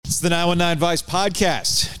the 919 Vice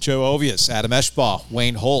podcast. Joe Ovias, Adam Eschbaugh,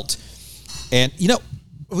 Wayne Holt. And,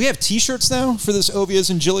 we have T-shirts now for this Ovias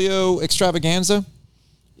and Giglio extravaganza.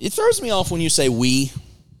 It throws me off when you say we.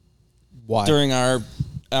 Why? During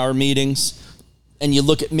our meetings. And you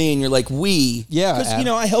look at me and you're like, we. Yeah. Because,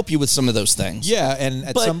 I help you with some of those things. Yeah, and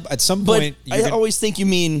at some point... I always think you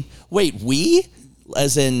mean, wait, we?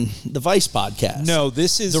 As in the Vice podcast. No,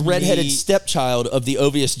 this is the redheaded stepchild of the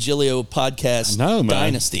Ovias Giglio podcast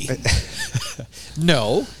dynasty.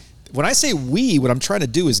 No. When I say we, what I'm trying to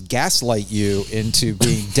do is gaslight you into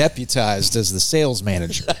being deputized as the sales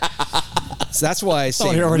manager. So that's why I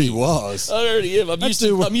say he already was. I already am. I'm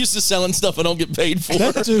used to selling stuff I don't get paid for.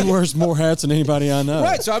 That dude wears more hats than anybody I know.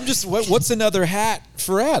 Right, so I'm just, what's another hat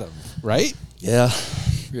for Adam, right? Yeah.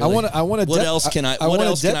 Really. I want to. What else can I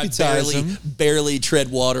barely tread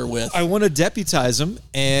water with? I want to deputize him,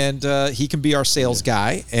 and he can be our sales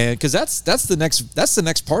guy, and because that's the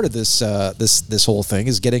next part of this whole thing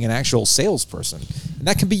is getting an actual salesperson, and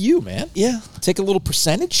that can be you, man. Yeah, take a little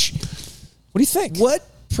percentage. What do you think? What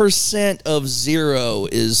percent of zero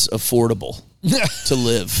is affordable to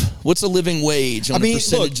live? What's a living wage on a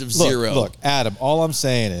percentage of zero? Look, Adam, all I'm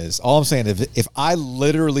saying is if I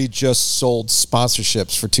literally just sold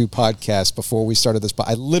sponsorships for 2 podcasts before we started this,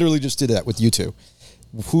 I literally just did that with you 2.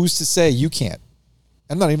 Who's to say you can't?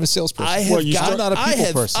 I'm not even a salesperson. I'm not a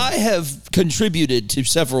people person. I have contributed to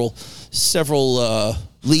several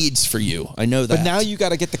leads for you. I know that. But now you got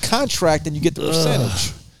to get the contract and you get the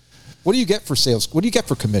percentage. What do you get for sales? What do you get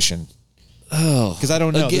for commission? Oh, because I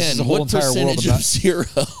don't know. Again, this is a whole what entire world of zero?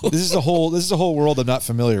 This is a whole world I'm not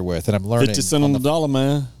familiar with, and I'm learning. 50 cents on the dollar,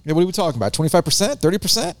 man. Yeah, what are we talking about? 25%,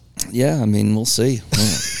 30%? Yeah, I mean, we'll see.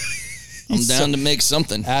 I'm down to make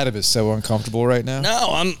something. Adam is so uncomfortable right now.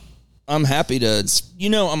 No, I'm happy to.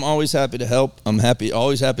 I'm always happy to help.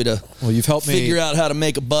 Always happy to. Well, you've helped me figure out how to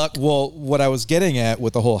make a buck. Well, what I was getting at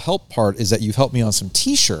with the whole help part is that you've helped me on some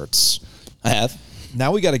T-shirts. I have.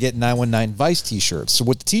 Now we got to get 919 Vice T-shirts. So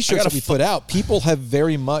with the T-shirts that we put out, people have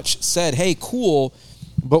very much said, hey, cool,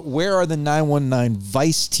 but where are the 919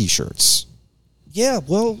 Vice T-shirts? Yeah,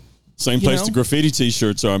 well... Same place the graffiti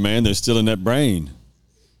T-shirts are, man. They're still in that brain.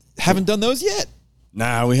 Haven't done those yet?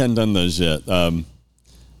 Nah, we hadn't done those yet. I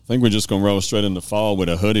think we're just going to roll straight into fall with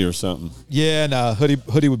a hoodie or something. Yeah, no,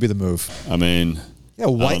 hoodie would be the move. I mean... Yeah,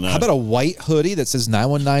 white. How about a white hoodie that says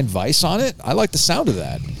 919 Vice on it? I like the sound of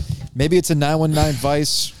that. Maybe it's a 919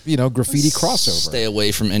 Vice, graffiti crossover. Stay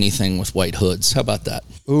away from anything with white hoods. How about that?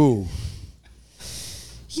 Ooh.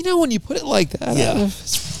 When you put it like that,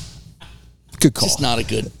 good call. It's just not a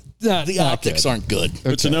good. The optics aren't good. Okay.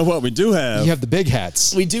 But you know what? We do have. You have the big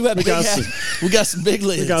hats. We do have big hats. We got some big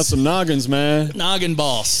lids. We got some noggins, man. Noggin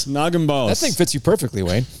boss. That thing fits you perfectly,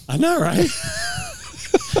 Wayne. I know, right?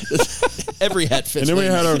 Every hat fits. And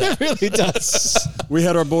then it really does. We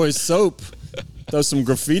had our boy Soap. Throw some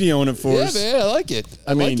graffiti on it for us. Yeah, man, I like it.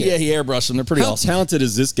 I mean, he airbrushed them. They're pretty awesome. How talented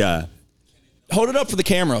is this guy? Hold it up for the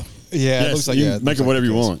camera. Yeah, it looks like you make it whatever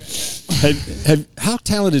you want. How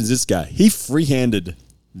talented is this guy? He free-handed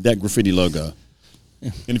that graffiti logo.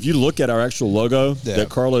 Yeah. And if you look at our actual logo that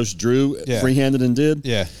Carlos drew, free-handed and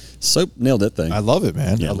did, Soap nailed that thing. I love it,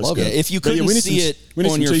 man. I love it. If you couldn't see it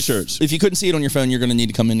on your T-shirts, if you couldn't see it on your phone, you're going to need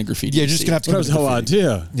to come into graffiti. Yeah, you're just going to have to. That was the whole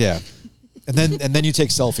idea. Yeah. And then you take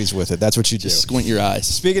selfies with it. That's what you do. Just squint your eyes.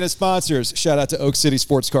 Speaking of sponsors, shout out to Oak City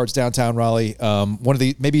Sports Cards, downtown Raleigh.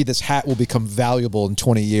 Maybe this hat will become valuable in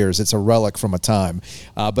 20 years. It's a relic from a time.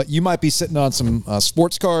 But you might be sitting on some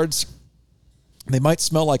sports cards. They might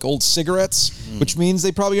smell like old cigarettes, which means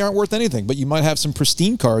they probably aren't worth anything. But you might have some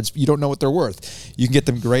pristine cards. You don't know what they're worth. You can get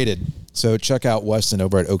them graded. So check out Weston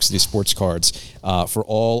over at Oak City Sports Cards for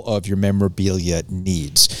all of your memorabilia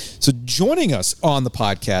needs. So joining us on the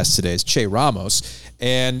podcast today is Che Ramos,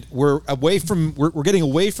 and we're getting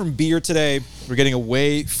away from beer today. We're getting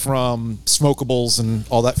away from smokables and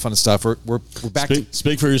all that fun stuff. We're back.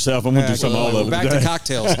 Speak for yourself. I'm going to do something all over. Back to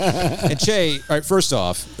cocktails. And Che, all right. First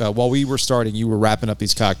off, while we were starting, you were wrapping up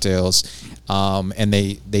these cocktails, and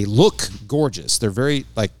they look gorgeous. They're very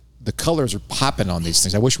the colors are popping on these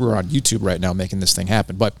things. I wish we were on YouTube right now making this thing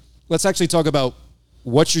happen. But let's actually talk about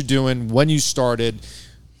what you're doing, when you started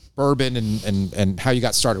bourbon, and how you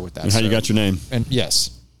got started with that. And how you got your name. And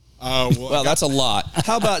yes. Well, that's a lot.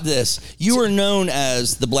 How about this? You were known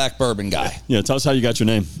as the Black Bourbon Guy. Yeah, tell us how you got your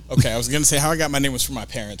name. Okay, I was going to say how I got my name was from my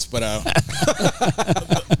parents, but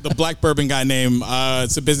the Black Bourbon Guy name,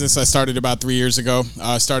 it's a business I started about 3 years ago.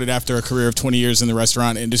 I started after a career of 20 years in the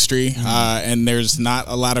restaurant industry, and there's not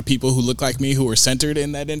a lot of people who look like me who are centered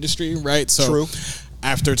in that industry, right? So True.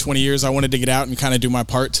 After 20 years, I wanted to get out and kind of do my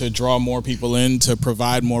part to draw more people in, to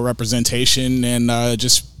provide more representation, and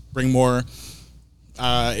just bring more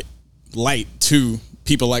light to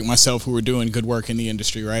people like myself who are doing good work in the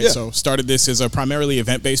industry, right? So started this as a primarily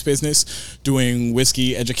event-based business, doing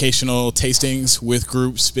whiskey educational tastings with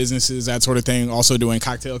groups, businesses, that sort of thing, also doing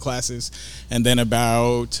cocktail classes. And then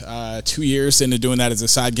about 2 years into doing that as a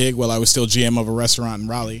side gig while I was still GM of a restaurant in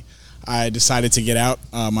Raleigh, I decided to get out.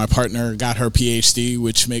 My partner got her PhD,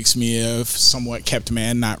 which makes me a somewhat kept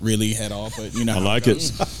man. Not really at all, but you know. I like it.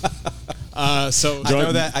 So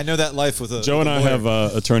I know that life with a Joe and I have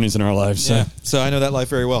attorneys in our lives. So. Yeah. So I know that life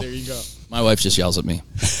very well. There you go. My wife just yells at me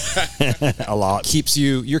a lot. Keeps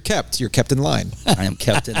you're kept in line. I am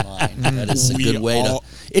kept in line. That is a good way to.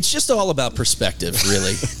 It's just all about perspective,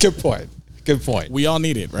 really. Good point. We all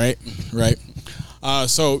need it, right? Right.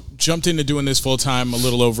 So jumped into doing this full time a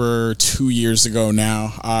little over 2 years ago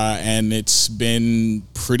now, and it's been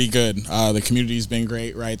pretty good. The community's been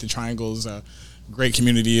great, right? The Triangle's a great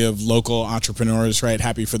community of local entrepreneurs, right?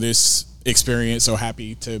 Happy for this experience, so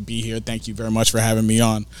happy to be here. Thank you very much for having me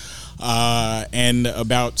on. And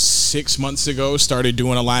about 6 months ago, started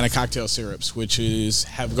doing a line of cocktail syrups, which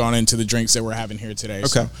have gone into the drinks that we're having here today. Okay.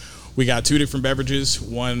 So we got 2 different beverages,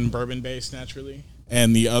 one bourbon-based naturally,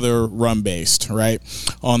 and the other rum-based, right?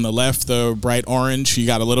 On the left, the bright orange, you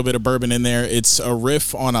got a little bit of bourbon in there. It's a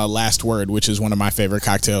riff on a Last Word, which is one of my favorite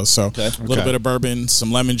cocktails. So a little bit of bourbon, some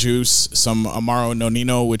lemon juice, some Amaro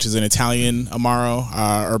Nonino, which is an Italian Amaro,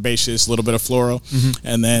 herbaceous, a little bit of floral,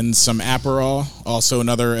 and then some Aperol, also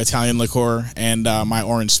another Italian liqueur, and my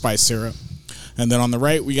orange spice syrup. And then on the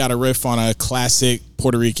right, we got a riff on a classic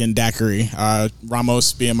Puerto Rican daiquiri.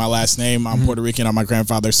 Ramos being my last name, I'm Puerto Rican on my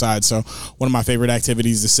grandfather's side. So one of my favorite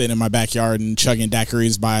activities is sitting in my backyard and chugging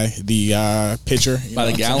daiquiris by the pitcher. By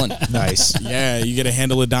the gallon. Nice. Yeah, you get a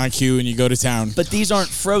handle of Don Q and you go to town. But these aren't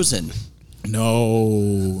frozen.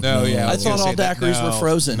 No. Yeah. I thought all daiquiris were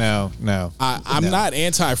frozen. No. I'm not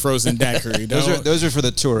anti-frozen daiquiri. Those are for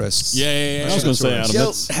the tourists. Yeah. I was going to say, Adam,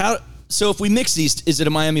 Joe, so if we mix these, is it a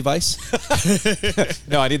Miami Vice?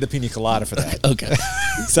 No, I need the pina colada for that. Okay.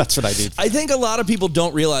 That's what I need. I think a lot of people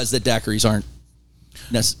don't realize that daiquiris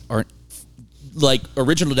aren't like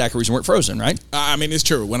original daiquiris weren't frozen, right? I mean, it's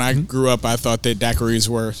true. When I grew up, I thought that daiquiris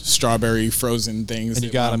were strawberry frozen things. And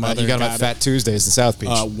you got them at Fat Tuesdays in South Beach.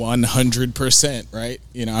 100%, right?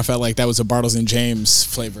 You know, I felt like that was a Bartles and James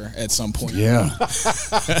flavor at some point. Yeah.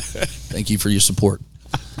 Thank you for your support.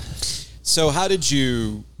 So how did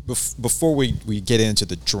you... Before we get into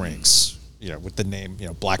the drinks, with the name,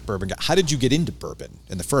 Black Bourbon Guy, how did you get into bourbon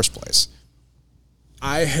in the first place?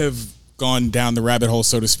 I have gone down the rabbit hole,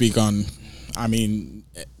 so to speak, it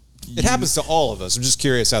happens to all of us. I'm just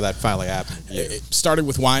curious how that finally happened. It started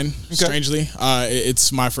with wine, strangely.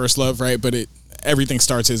 It's my first love, right? But everything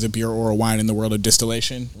starts as a beer or a wine in the world of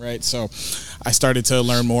distillation, right? So I started to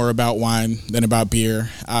learn more about wine than about beer.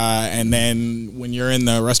 And then when you're in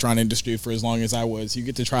the restaurant industry for as long as I was, you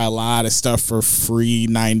get to try a lot of stuff for free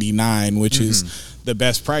 $3.99, which is the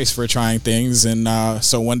best price for trying things. And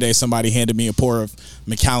so one day somebody handed me a pour of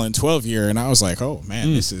Macallan 12-year, and I was like, oh,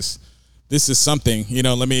 man, this is something.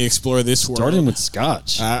 Let me explore this world. Starting with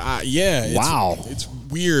scotch. Yeah. Wow. It's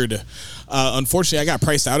weird. Unfortunately, I got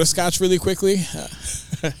priced out of scotch really quickly.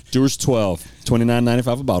 Dewar's 12,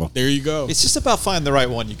 $29.95 a bottle. There you go. It's just about finding the right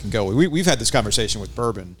one you can go with. We've had this conversation with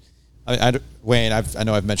bourbon. Wayne, I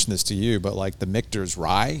know I've mentioned this to you, but like the Michter's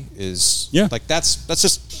Rye is like that's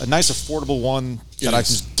just a nice affordable one that I can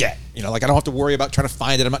just get. I don't have to worry about trying to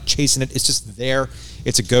find it. I'm not chasing it. It's just there.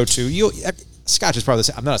 It's a go-to. Scotch is probably the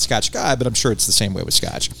same. I'm not a Scotch guy, but I'm sure it's the same way with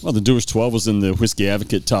Scotch. Well, the Dewar's 12 was in the Whiskey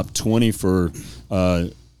Advocate top 20 for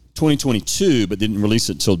 2022, but didn't release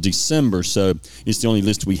it till December, so it's the only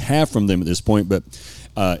list we have from them at this point, but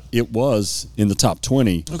it was in the top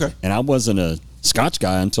 20. Okay. And I wasn't a Scotch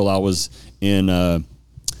guy until I was in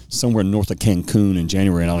somewhere north of Cancun in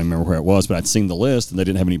January, and I don't even remember where it was, but I'd seen the list, and they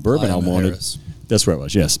didn't have any bourbon I wanted. Harris. That's where it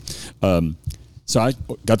was, yes. So I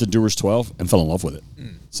got the Dewar's 12 and fell in love with it.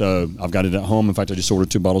 So I've got it at home. In fact, I just ordered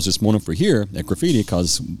 2 bottles this morning for here at Graffiti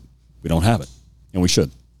because we don't have it, and we should.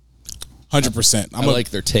 100%. I like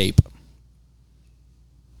their tape.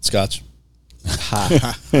 Scotch.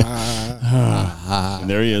 And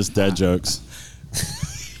there he is, dad jokes.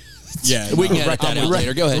 Yeah, we can edit that out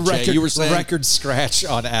later. Go ahead, Jay. You were saying record scratch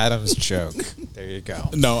on Adam's joke. There you go.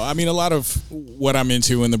 No, I mean, a lot of what I'm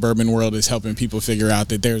into in the bourbon world is helping people figure out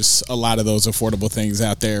that there's a lot of those affordable things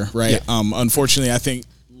out there, right? Yeah. Unfortunately, I think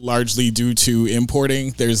largely due to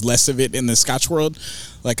importing, there's less of it in the Scotch world.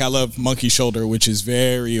 Like I love Monkey Shoulder, which is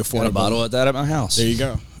very affordable. Got a bottle of that at my house. There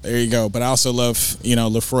you go. But I also love,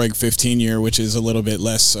 Lefroy 15-year, which is a little bit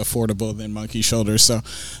less affordable than Monkey Shoulder. So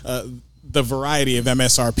the variety of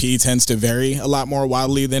MSRP tends to vary a lot more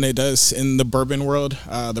wildly than it does in the bourbon world.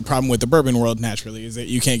 The problem with the bourbon world, naturally, is that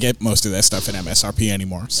you can't get most of that stuff at MSRP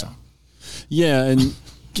anymore. So, yeah, and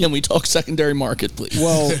can we talk secondary market, please?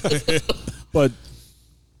 Well, but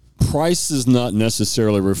price is not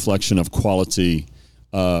necessarily a reflection of quality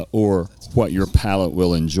or what your palate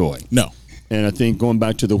will enjoy. No. And I think going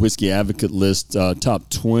back to the Whiskey Advocate list, top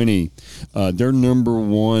 20, their number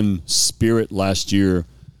one spirit last year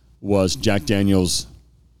was Jack Daniel's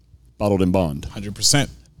Bottled in Bond. 100%.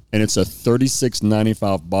 And it's a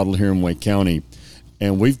 $36.95 bottle here in Wake County.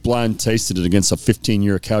 And we've blind tasted it against a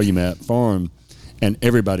 15-year Calumet farm, and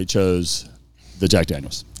everybody chose the Jack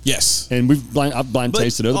Daniels. Yes. And I've blind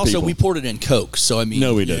tasted other also, people. we poured it in Coke, so I mean...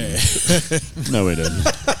 No, we didn't. No, we didn't.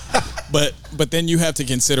 But then you have to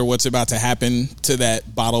consider what's about to happen to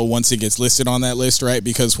that bottle once it gets listed on that list, right?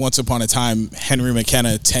 Because once upon a time, Henry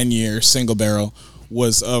McKenna 10-year single barrel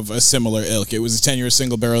was of a similar ilk. It was a 10-year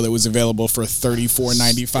single barrel that was available for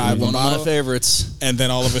 $34.95 a One bottle. of my favorites. And then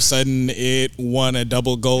all of a sudden, it won a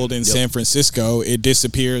double gold in San Francisco. It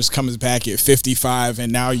disappears, comes back at $55, and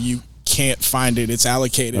now you can't find it. It's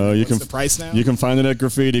allocated. What's the price now? You can find it at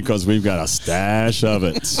Graffiti because we've got a stash of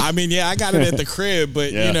it. I mean, yeah, I got it at the crib,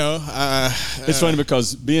 but Yeah. you know, it's funny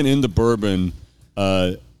because being in the bourbon,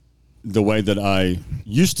 the way that I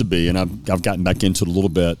used to be, and I've gotten back into it a little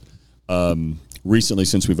bit. Recently,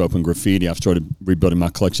 since we've opened Graffiti, I've started rebuilding my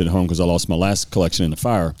collection at home because I lost my last collection in the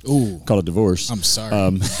fire. Ooh. Called a divorce. I'm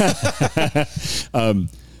sorry.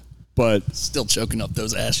 But Still choking up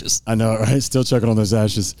those ashes. I know, right? Still choking on those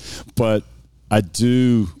ashes. But I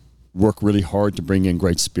do work really hard to bring in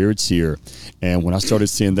great spirits here. And when I started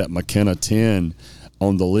seeing that McKenna 10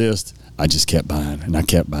 on the list, I just kept buying, and I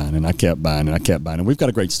kept buying, and I kept buying, and I kept buying. And we've got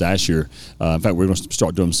a great stash here. In fact, we're going to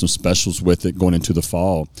start doing some specials with it going into the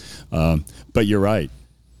fall. But you're right.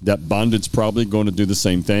 That bonded's probably going to do the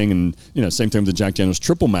same thing. And, you know, same thing with the Jack Daniel's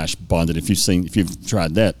Triple Mash Bonded. If you've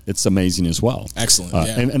tried that, it's amazing as well. Excellent.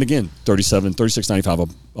 Yeah. And again,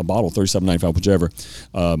 $36.95 a bottle, $37.95, whichever.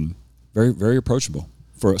 Very, very approachable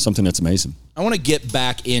for something that's amazing. I want to get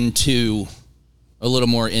back into a little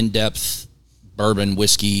more in-depth bourbon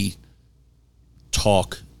whiskey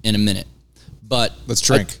talk in a minute. But let's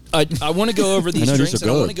drink. I want to go over these drinks, these are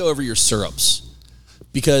and I good. want to go over your syrups.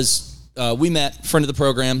 Because we met, friend of the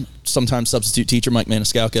program, sometimes substitute teacher, Mike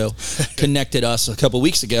Maniscalco, connected us a couple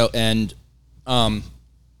weeks ago, and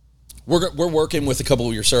we're working with a couple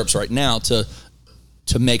of your syrups right now to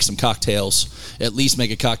make some cocktails, at least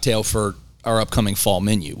make a cocktail for our upcoming fall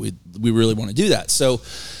menu. We really want to do that. So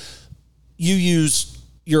you use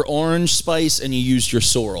your orange spice and you use your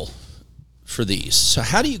sorrel for these. So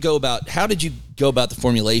how did you go about the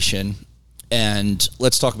formulation? And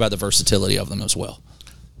let's talk about the versatility of them as well.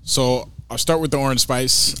 So I'll start with the orange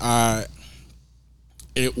spice.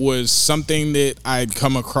 It was something that I'd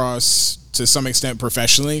come across to some extent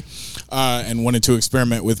professionally and wanted to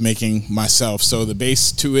experiment with making myself. So the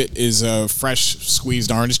base to it is a fresh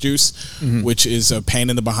squeezed orange juice, which is a pain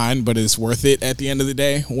in the behind, but is worth it at the end of the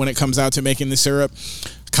day when it comes out to making the syrup.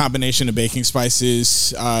 Combination of baking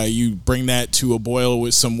spices. You bring that to a boil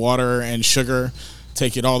with some water and sugar.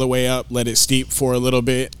 Take it all the way up, let it steep for a little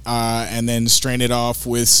bit, and then strain it off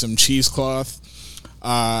with some cheesecloth.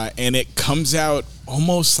 And it comes out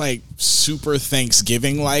almost like super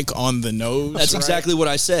Thanksgiving-like on the nose. That's exactly what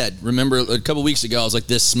I said. Remember, a couple weeks ago, I was like,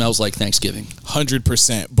 this smells like Thanksgiving.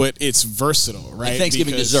 100%. But it's versatile, right? Like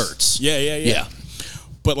Thanksgiving desserts. Yeah.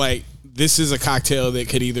 But, like, this is a cocktail that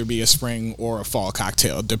could either be a spring or a fall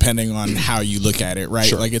cocktail, depending on how you look at it, right?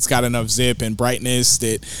 Sure. Like, it's got enough zip and brightness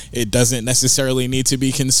that it doesn't necessarily need to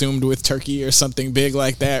be consumed with turkey or something big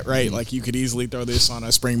like that, right? Mm-hmm. Like, you could easily throw this on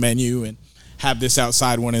a spring menu and have this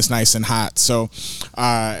outside when it's nice and hot. So,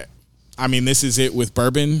 I mean, this is it with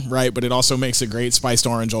bourbon, right? But it also makes a great spiced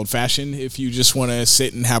orange old-fashioned if you just want to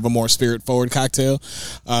sit and have a more spirit-forward cocktail.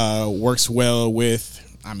 Works well with...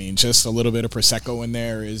 I mean, just a little bit of Prosecco in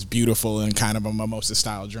there is beautiful and kind of a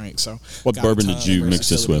mimosa-style drink. So, what bourbon did you mix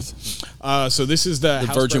this with? So this is the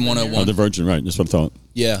Virgin 101. Oh, the Virgin, right? That's what I thought.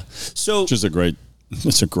 Yeah. So it's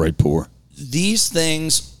a great pour. These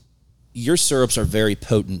things, your syrups are very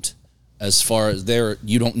potent. As far as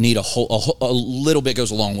you don't need a little bit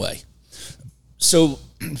goes a long way. So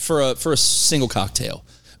for a single cocktail,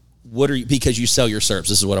 because you sell your syrups?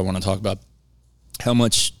 This is what I want to talk about. How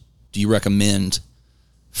much do you recommend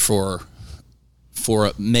for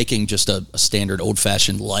making just a standard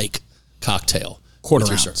old-fashioned like cocktail?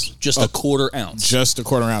 Quarter ounce. Just a quarter ounce. Just a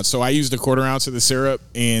quarter ounce. So I used a quarter ounce of the syrup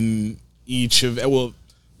in each of,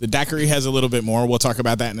 The daiquiri has a little bit more. We'll talk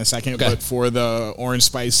about that in a second. Okay. But for the orange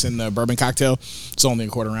spice and the bourbon cocktail, it's only a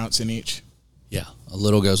 1/4 ounce in each. Yeah, a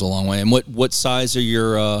little goes a long way. And what size are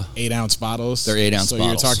your 8-ounce bottles? They're 8-ounce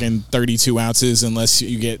bottles. So you're talking 32 ounces unless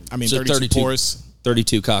you get 32 pours.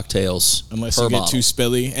 32 cocktails unless you get bottle. Too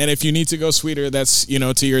spilly. And if you need to go sweeter, that's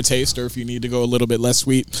to your taste, or if you need to go a little bit less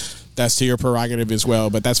sweet, that's to your prerogative as well.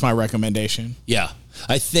 But that's my recommendation. Yeah.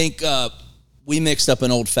 I think we mixed up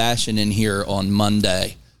an old fashioned in here on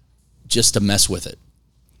Monday just to mess with it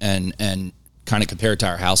and kind of compare it to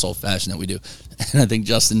our house old fashioned that we do. And I think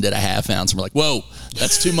Justin did a 1/2 ounce and we're like, whoa,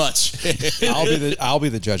 that's too much. I'll be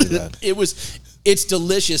the judge of that. It's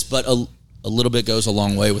delicious, but a little bit goes a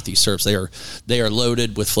long way with these syrups. They are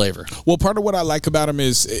loaded with flavor. Well, part of what I like about them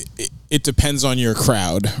is it depends on your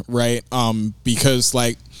crowd, right? Because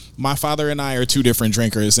like my father and I are two different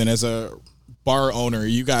drinkers, and as a bar owner,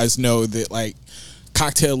 you guys know that like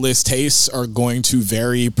cocktail list tastes are going to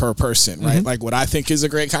vary per person, right? Mm-hmm. Like what I think is a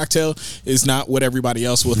great cocktail is not what everybody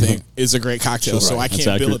else will think is a great cocktail. Sure, so right.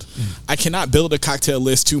 I cannot build a cocktail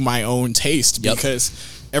list to my own taste because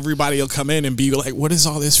everybody will come in and be like, what is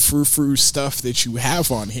all this frou-frou stuff that you have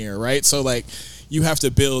on here, right? So like you have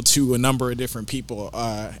to build to a number of different people,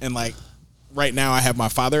 and like right now I have my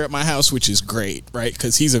father at my house, which is great, right?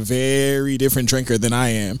 Because he's a very different drinker than I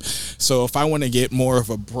am. So if I want to get more of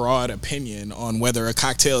a broad opinion on whether a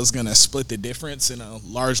cocktail is going to split the difference in a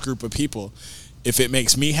large group of people, if it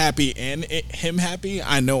makes me happy and him happy,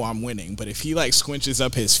 I know I'm winning. But if he like squinches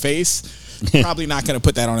up his face, probably not going to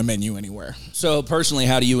put that on a menu anywhere. So personally,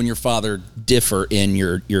 how do you and your father differ in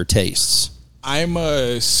your tastes? I'm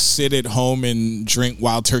a sit at home and drink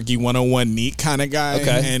Wild Turkey 101 neat kind of guy.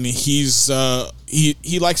 Okay. And he's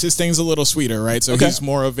he likes his things a little sweeter, right? So he's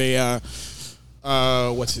more of a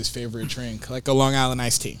what's his favorite drink? Like a Long Island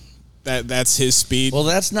iced tea. That's his speed. Well,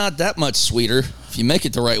 that's not that much sweeter if you make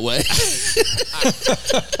it the right way.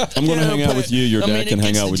 I'm going to hang out with you. Your dad can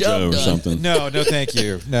hang out with Joe or something. No, thank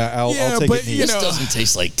you. No, I'll take it neat. This doesn't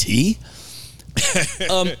taste like tea.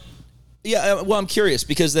 Yeah, well, I'm curious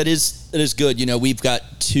because that is good. We've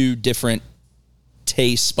got two different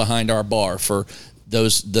tastes behind our bar for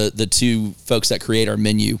the two folks that create our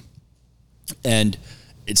menu, and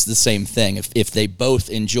it's the same thing. If they both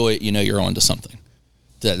enjoy it, you're onto something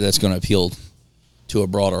that's going to appeal to a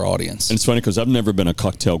broader audience. And it's funny because I've never been a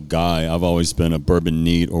cocktail guy. I've always been a bourbon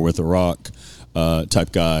neat or with a rock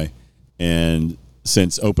type guy, and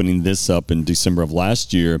since opening this up in December of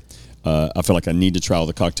last year, I feel like I need to try all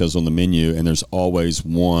the cocktails on the menu, and there's always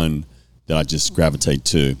one that I just gravitate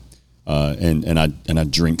to, and I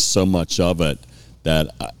drink so much of it that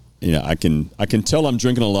I can tell I'm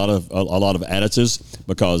drinking a lot of additives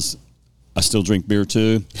because I still drink beer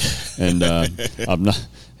too, and I'm not.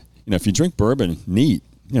 If you drink bourbon neat,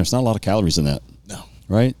 it's not a lot of calories in that. No,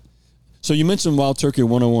 right? So you mentioned Wild Turkey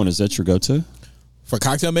 101. Is that your go-to for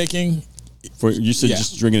cocktail making? You said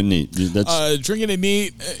just drinking it neat. Drinking it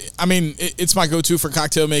neat. I mean, it's my go-to for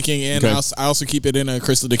cocktail making, and I also keep it in a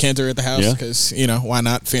crystal decanter at the house because why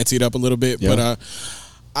not fancy it up a little bit? Yeah.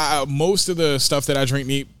 But most of the stuff that I drink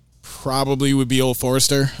neat probably would be Old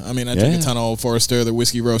Forester. I mean, I drink a ton of Old Forester, the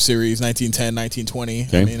Whiskey Row series, 1910, 1920.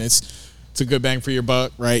 Okay. I mean, it's a good bang for your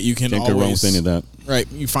buck, right? You can Can't go wrong with any of that. Right,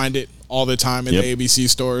 you find it all the time in the ABC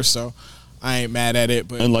stores, so I ain't mad at it.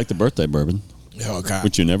 But unlike the birthday bourbon. Oh, God.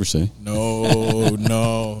 Which you never see. No.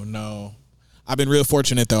 I've been real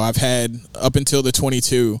fortunate, though. I've had, up until the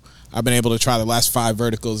 22, I've been able to try the last 5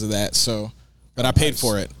 verticals of that. So, but I paid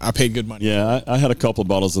for it. I paid good money. Yeah, I had a couple of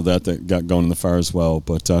bottles of that got going in the fire as well,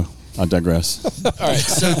 but I digress. All right.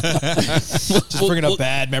 So, just bringing up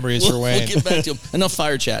bad memories for Wayne. We'll get back to him. Enough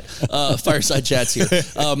fireside chats here.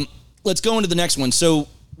 Let's go into the next one. So,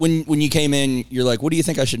 when you came in, you're like, what do you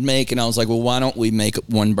think I should make? And I was like, well, why don't we make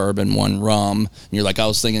one bourbon, one rum? And you're like, I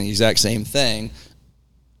was thinking the exact same thing.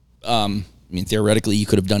 I mean, theoretically, you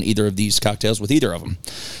could have done either of these cocktails with either of them.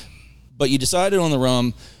 But you decided on the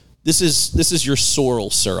rum. This is your sorrel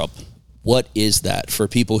syrup. What is that for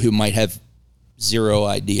people who might have zero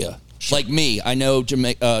idea? Sure. Like me, I know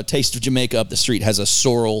Taste of Jamaica up the street has a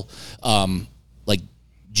sorrel like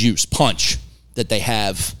juice punch that they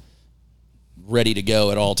have ready to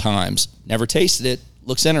go at all times. Never tasted it.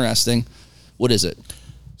 Looks interesting. What is it?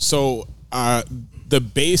 So the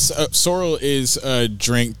base sorrel is a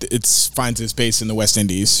drink. It finds its base in the West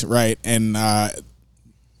Indies, right? And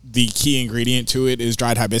the key ingredient to it is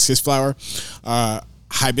dried hibiscus flower.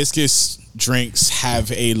 hibiscus drinks have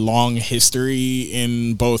a long history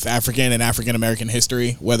in both African and African American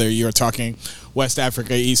history, whether you're talking West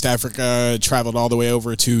Africa, East Africa, traveled all the way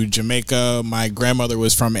over to Jamaica. My grandmother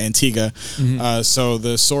was from Antigua. So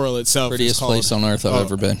the sorrel itself prettiest is called, place on earth I've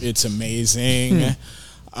ever been. It's amazing.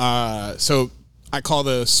 So I call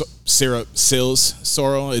the syrup Sills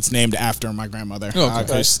sorrel. It's named after my grandmother.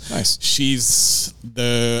 Nice. She's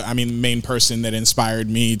the main person that inspired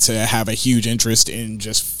me to have a huge interest in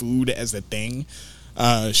just food as a thing.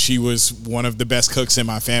 She was one of the best cooks in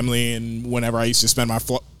my family, and whenever I used to spend my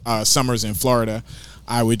summers in Florida,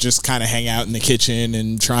 I would just kind of hang out in the kitchen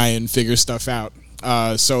and try and figure stuff out.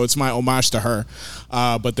 So it's my homage to her.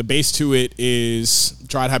 But the base to it is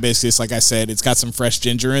dried hibiscus. Like I said, it's got some fresh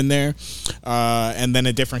ginger in there, and then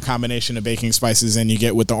a different combination of baking spices than you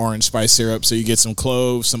get with the orange spice syrup. So you get some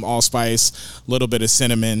cloves, some allspice, a little bit of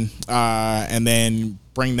cinnamon, and then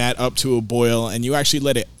bring that up to a boil. And you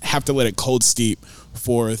actually have to let it cold steep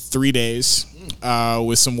for 3 days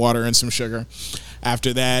with some water and some sugar.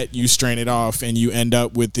 After that, you strain it off, and you end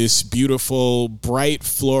up with this beautiful, bright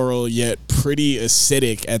floral, yet pretty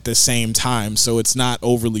acidic at the same time. So it's not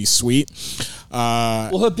overly sweet.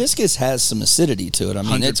 Well, hibiscus has some acidity to it. I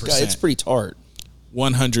mean, it's pretty tart.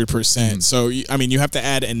 100%. So, you have to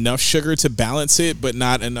add enough sugar to balance it, but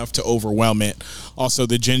not enough to overwhelm it. Also,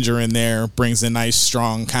 the ginger in there brings a nice,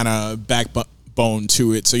 strong kind of backbone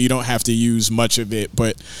to it. So you don't have to use much of it,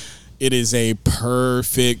 but it is a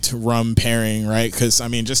perfect rum pairing, right? Because,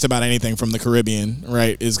 just about anything from the Caribbean,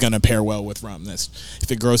 right, is going to pair well with rum. If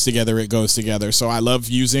it grows together, it goes together. So I love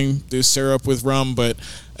using this syrup with rum, but,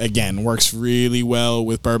 again, works really well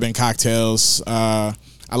with bourbon cocktails. I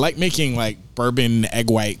like making, bourbon egg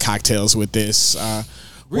white cocktails with this.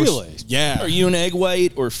 Really? Yeah. Are you an egg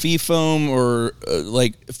white or fee foam or,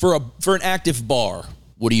 for an active bar,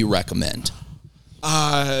 what do you recommend?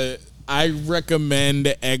 I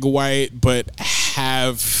recommend egg white, but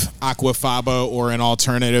have aquafaba or an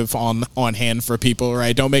alternative on hand for people,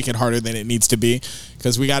 right? Don't make it harder than it needs to be,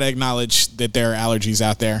 because we got to acknowledge that there are allergies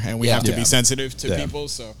out there, and we have to be sensitive to people.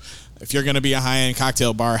 So if you're going to be a high-end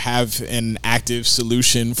cocktail bar, have an active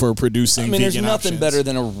solution for producing vegan there's nothing options. better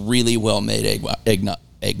than a really well-made egg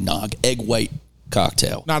white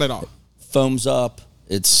cocktail. Not at all. Foams up.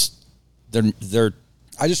 They're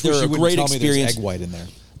I just wish they're you a wouldn't great tell me there's experience. egg white in there.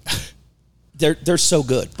 They're so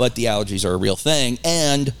good, but the allergies are a real thing,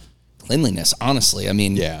 and cleanliness. Honestly,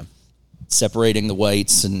 separating the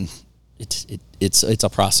whites, and it's a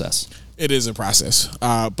process. It is a process.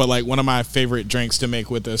 But one of my favorite drinks to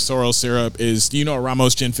make with the sorrel syrup is, do you know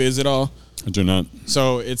Ramos Gin Fizz at all? I do not.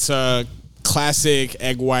 So it's a classic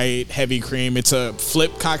egg white heavy cream. It's a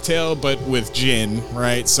flip cocktail, but with gin,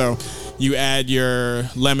 right? So you add your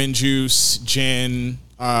lemon juice, gin,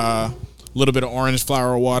 a little bit of orange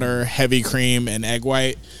flower water, heavy cream, and egg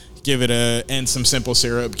white. And some simple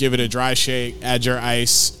syrup. Give it a dry shake. Add your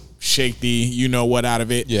ice. Shake the what out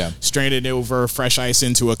of it. Yeah. Strain it over fresh ice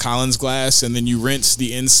into a Collins glass, and then you rinse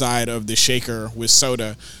the inside of the shaker with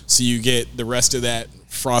soda, so you get the rest of that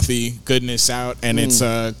frothy goodness out. And it's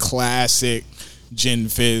a classic gin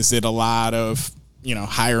fizz that a lot of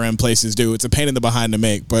higher end places do. It's a pain in the behind to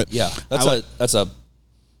make, but Yeah, that's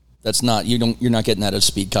not you're not getting that at a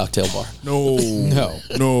speed cocktail bar. No.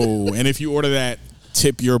 And if you order that,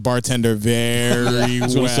 tip your bartender very well. I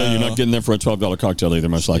was going to say, you're not getting there for a $12 cocktail either,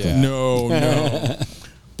 most likely. Yeah. No.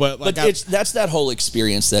 But that's that whole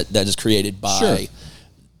experience that is created by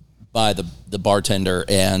the bartender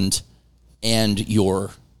and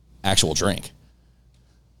your actual drink.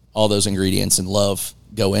 All those ingredients and love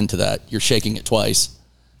go into that. You're shaking it twice.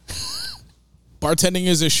 Bartending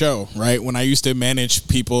is a show, right? When I used to manage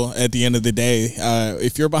people at the end of the day,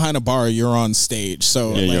 if you're behind a bar, you're on stage.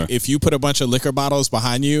 So if you put a bunch of liquor bottles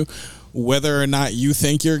behind you, whether or not you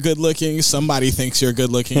think you're good looking, somebody thinks you're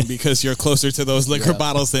good looking because you're closer to those liquor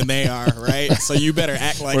bottles than they are, right? So you better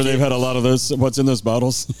act like Or they've had a lot of those, what's in those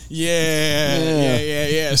bottles?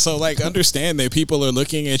 Yeah. So understand that people are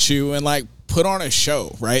looking at you and put on a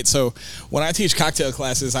show, right? So when I teach cocktail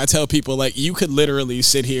classes, I tell people you could literally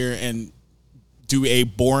sit here and do a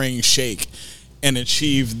boring shake and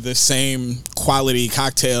achieve the same quality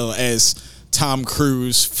cocktail as Tom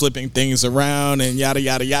Cruise flipping things around and yada,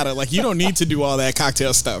 yada, yada. You don't need to do all that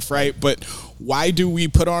cocktail stuff, right? But why do we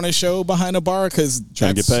put on a show behind a bar? Because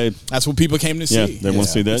trying to get paid. That's what people came to see. Yeah, they want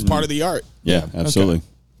to see that. It's part of the art. Yeah, absolutely.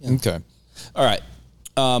 Okay. All right.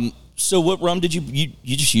 So what rum did you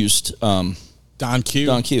just used? Don Q.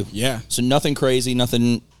 Don Q. Yeah. So nothing crazy,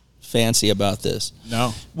 nothing fancy about this.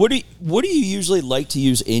 No. What do you usually like to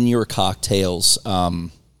use in your cocktails? No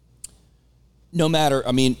matter,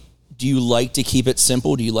 do Do you like to keep it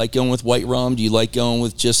simple? Do you like going with white rum? Do you like going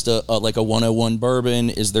with just a 101 bourbon?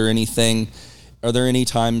 Are there any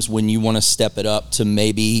times when you want to step it up to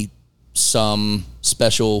maybe some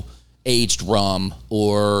special aged rum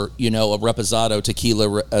or, a reposado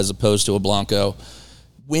tequila as opposed to a blanco?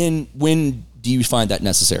 When do you find that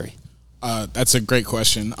necessary? That's a great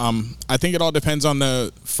question. I think it all depends on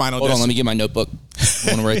the final. Hold on, let me get my notebook. I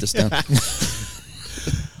want to write this down.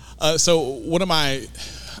 So one of my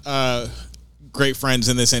great friends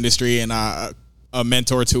in this industry and a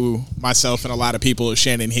mentor to myself and a lot of people is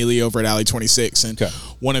Shannon Healy over at Alley 26. And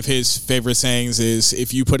one of his favorite sayings is,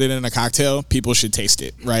 if you put it in a cocktail, people should taste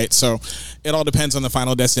it, right? So it all depends on the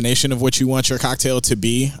final destination of what you want your cocktail to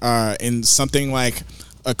be. In something like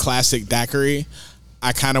a classic daiquiri,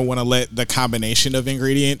 I kind of want to let the combination of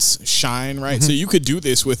ingredients shine, right? Mm-hmm. So you could do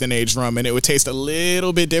this with an aged rum and it would taste a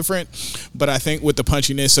little bit different. But I think with the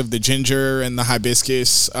punchiness of the ginger and the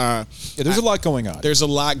hibiscus, there's a lot going on. There's a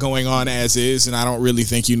lot going on as is, and I don't really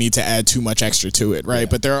think you need to add too much extra to it, right? Yeah.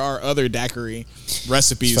 But there are other daiquiri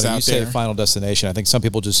recipes out there. You say final destination. I think some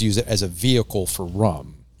people just use it as a vehicle for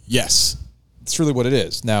rum. Yes. It's really what it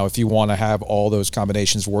is. Now, if you want to have all those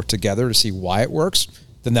combinations work together to see why it works,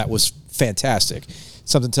 then that was fantastic.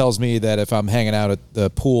 Something tells me that if I'm hanging out at the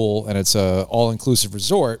pool and it's a all-inclusive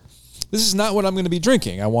resort, this is not what I'm going to be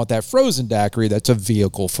drinking. I want that frozen daiquiri that's a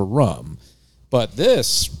vehicle for rum. But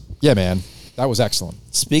this, yeah, man, that was excellent.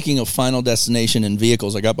 Speaking of final destination and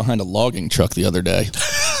vehicles, I got behind a logging truck the other day.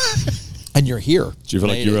 And you're here. Do you feel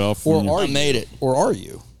like you're off? I made it. Or are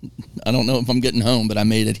you? I don't know if I'm getting home, but I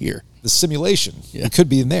made it here. The simulation. Yeah. It could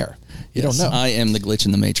be in there. You don't know. I am the glitch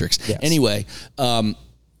in the matrix. Yes. Anyway,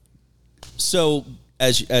 so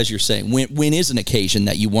as you're saying, when is an occasion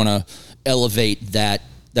that you want to elevate that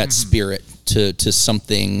spirit to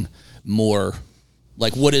something more?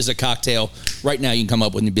 Like, what is a cocktail right now you can come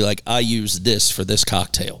up with and be like, I use this for this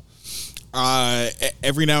cocktail?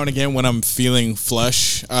 Every now and again when I'm feeling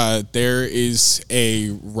flush, there is a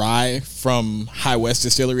rye from High West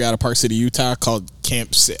Distillery out of Park City, Utah called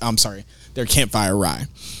their Campfire Rye.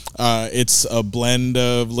 It's a blend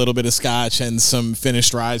of a little bit of scotch and some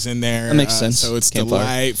finished rye in there. That makes sense. So it's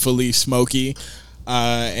delightfully smoky.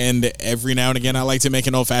 And every now and again, I like to make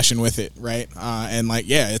an old fashioned with it, right?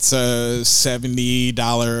 It's a $70,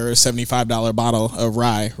 $75 bottle of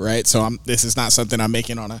rye, right? So this is not something I'm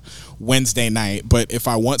making on a Wednesday night. But if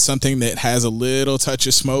I want something that has a little touch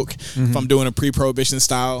of smoke, if I'm doing a pre-prohibition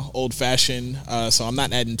style old fashioned, so I'm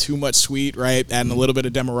not adding too much sweet, right? Adding a little bit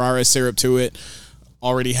of Demerara syrup to it.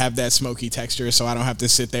 Already have that smoky texture, so I don't have to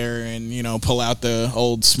sit there and pull out the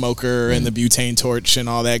old smoker and the butane torch and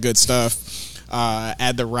all that good stuff.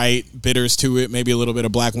 Add the right bitters to it, maybe a little bit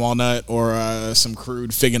of black walnut or some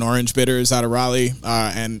crude fig and orange bitters out of Raleigh,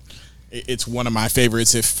 and it's one of my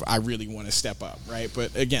favorites if I really want to step up, right?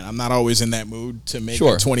 But again, I'm not always in that mood to make a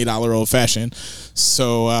 $20 old fashioned.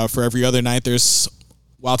 So for every other night, there's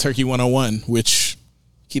Wild Turkey 101, which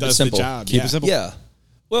does the job. Keep it simple. Yeah.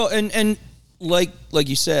 Well, and like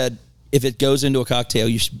you said, if it goes into a cocktail,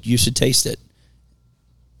 you should taste it,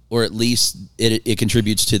 or at least it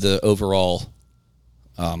contributes to the overall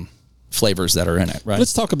flavors that are in it, right?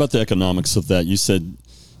 Let's talk about the economics of that. You said,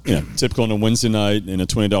 typical on a Wednesday night and a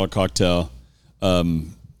 $20 cocktail.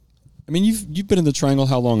 You've been in the Triangle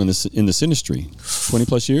how long in this industry? 20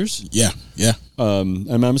 plus years? Yeah.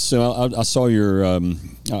 I saw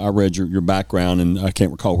I read your background, and I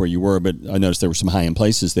can't recall where you were, but I noticed there were some high-end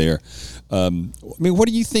places there. What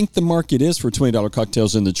do you think the market is for $20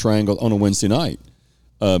 cocktails in the Triangle on a Wednesday night,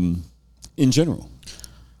 in general?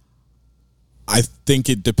 I think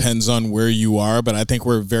it depends on where you are, but I think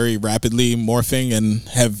we're very rapidly morphing and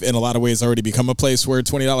have, in a lot of ways, already become a place where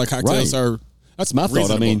 $20 cocktails are. That's my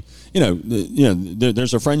thought. Reasonable.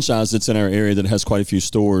 There's a franchise that's in our area that has quite a few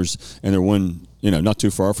stores, and they're one, not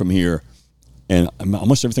too far from here, and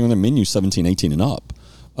almost everything on their menu is 17, 18 and up.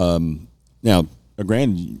 Now,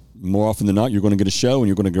 granted, more often than not, you're going to get a show and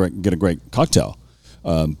you're going to get a great cocktail.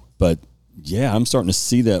 But yeah, I'm starting to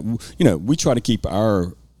see that. We try to keep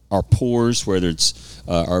our pours, whether it's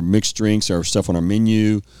our mixed drinks, our stuff on our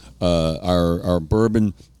menu, our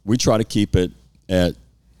bourbon, we try to keep it at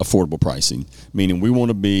affordable pricing, meaning we want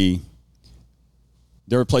to be,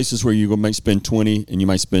 there are places where you might spend 20 and you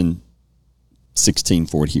might spend 16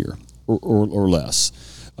 for it here or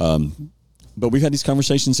less. But we've had these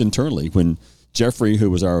conversations internally when Jeffrey, who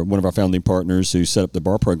was one of our founding partners who set up the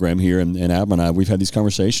bar program here, and Ab and I, we've had these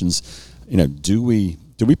conversations. Do we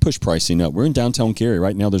do we push pricing up? We're in downtown Cary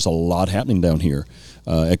right now. There's a lot happening down here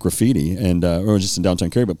at Graffiti, and or just in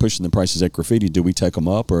downtown Cary, but pushing the prices at Graffiti. Do we take them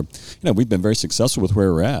up, or we've been very successful with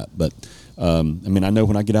where we're at. But I mean, I know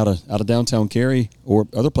when I get out of downtown Cary or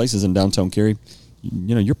other places in downtown Cary,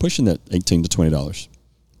 you're pushing that $18 to $20.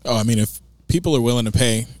 Oh, I mean, if people are willing to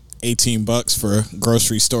pay $18 for a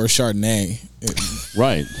grocery store Chardonnay,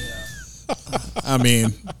 right? I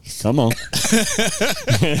mean, come on,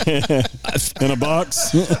 in a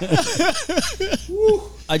box.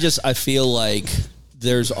 I feel like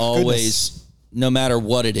there's always, no matter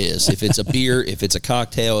what it is, if it's a beer, if it's a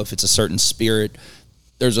cocktail, if it's a certain spirit,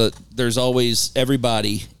 there's always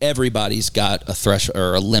everybody's got a threshold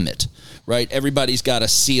or a limit, right? Everybody's got a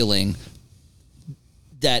ceiling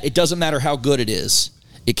that it doesn't matter how good it is,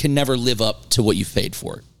 it can never live up to what you've paid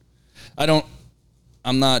for it.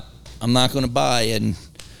 I'm not going to buy a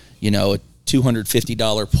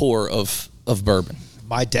 $250 pour of bourbon.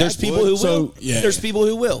 My dad. There's people who will. There's people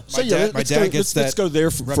who will. My dad gets that. Let's go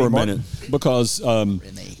there for a minute, because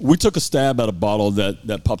we took a stab at a bottle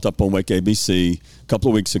that popped up on Wake ABC a couple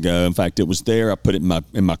of weeks ago. In fact, it was there. I put it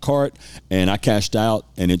in my cart, and I cashed out,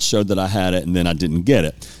 and it showed that I had it, and then I didn't get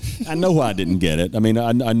it. I know why I didn't get it. I mean,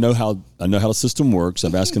 I know how the system works.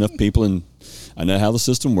 I've asked enough people, and I know how the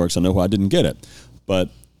system works. I know why I didn't get it. But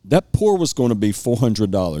that pour was going to be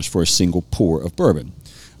 $400 for a single pour of bourbon,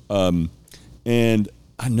 and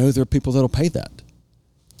I know there are people that'll pay that.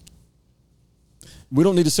 We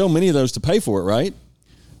don't need to sell many of those to pay for it, right?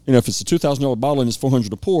 If it's a $2,000 bottle and it's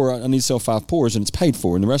 $400 a pour, I need to sell 5 pours and it's paid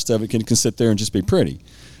for, and the rest of it can sit there and just be pretty.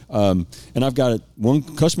 And I've got one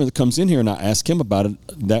customer that comes in here, and I asked him about it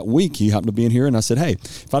that week. He happened to be in here, and I said, "Hey,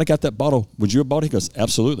 if I'd have got that bottle, would you have bought it?" He goes,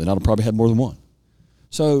 "Absolutely, and I'd have probably had more than one."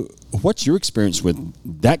 So what's your experience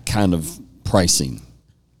with that kind of pricing?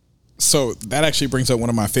 So that actually brings up one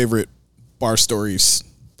of my favorite bar stories,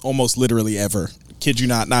 almost literally ever. Kid you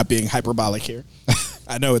not being hyperbolic here.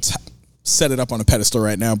 I know it's set it up on a pedestal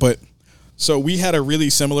right now, but so we had a really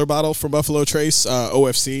similar bottle from Buffalo Trace,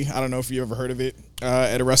 OFC. I don't know if you ever heard of it.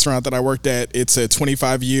 At a restaurant that I worked at, it's a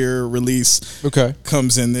 25-year release. Okay.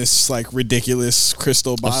 Comes in this like ridiculous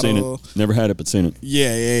crystal bottle. I've seen it. Never had it, but seen it.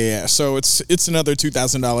 Yeah. So it's another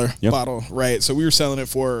 $2,000 bottle, right? So we were selling it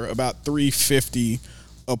for about $350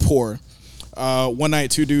 a pour. One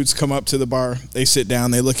night, 2 dudes come up to the bar. They sit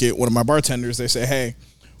down. They look at one of my bartenders. They say, "Hey,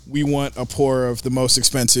 we want a pour of the most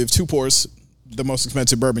expensive, 2 pours, the most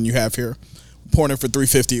expensive bourbon you have here. Pouring it for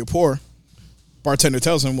 $350 a pour." Bartender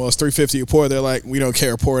tells them, "Well, it's $350 a pour." They're like, "We don't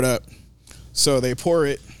care. Pour it up." So they pour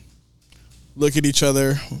it, look at each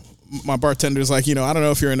other. My bartender's like, "I don't know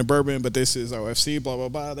if you're into bourbon, but this is OFC, blah, blah,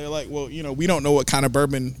 blah." They're like, "Well, we don't know what kind of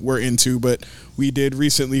bourbon we're into, but we did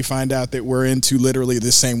recently find out that we're into literally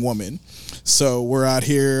the same woman. So we're out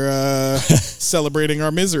here celebrating our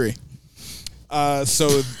misery."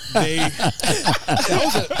 So they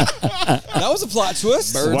that was a plot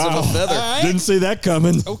twist. Birds of a feather. Right. Didn't see that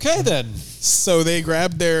coming. Okay, then. So they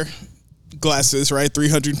grabbed their glasses, right,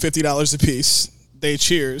 $350 a piece. They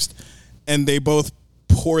cheersed, and they both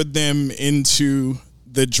poured them into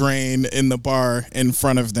the drain in the bar in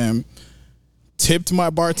front of them. Tipped my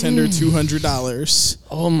bartender $200.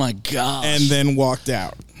 Oh my gosh! And then walked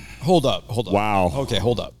out. Hold up. Wow. Okay,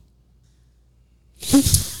 hold up.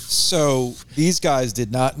 So these guys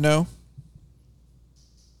did not know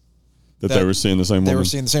that they were seeing the same one. They were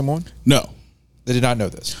seeing the same one? No. They did not know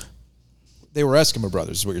this. They were Eskimo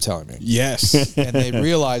brothers, is what you're telling me. Yes. And they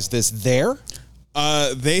realized this there?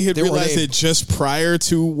 They had realized it just prior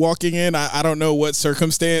to walking in. I don't know what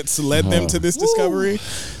circumstance led them to this discovery,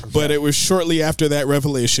 but it was shortly after that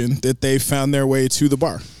revelation that they found their way to the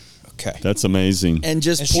bar. Okay. That's amazing. And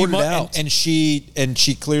just poured it out. And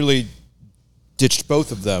she clearly ditched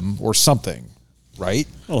both of them or something, right?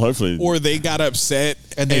 Well, hopefully. Or they got upset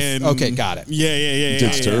and okay, got it. Yeah.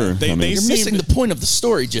 Ditched her. You're missing the point of the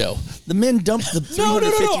story, Joe. The men dumped the $350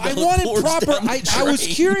 No. I wanted proper. I was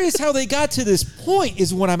drain. curious how they got to this point.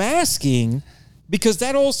 Is what I'm asking, because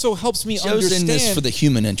that also helps me Joe's understand. in this for the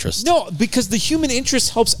human interest. No, because the human interest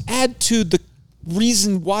helps add to the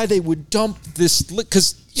reason why they would dump this.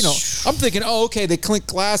 Because I'm thinking, okay, they clink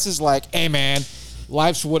glasses like, "Hey, man,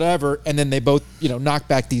 life's whatever," and then they both knock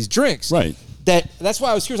back these drinks. Right. That's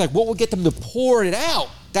why I was curious, like, what would get them to pour it out?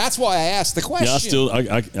 That's why I asked the question.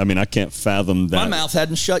 Yeah, I mean, I can't fathom that. My mouth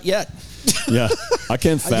hadn't shut yet. Yeah, I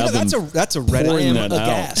can't fathom. That's a Reddit. I am that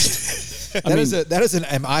aghast. That is an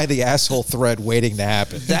am I the asshole thread waiting to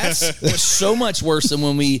happen. That's so much worse than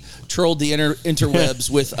when we trolled the interwebs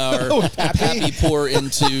with our Pappy pour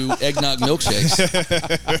into eggnog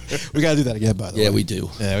milkshakes. We got to do that again, by the way. Yeah, we do.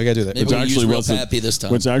 Yeah, we got to do that. Maybe we'll use real Pappy this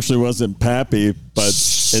time. Which actually wasn't Pappy, but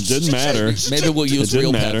it didn't matter. Maybe we'll use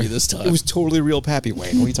real Pappy this time. It was totally real Pappy,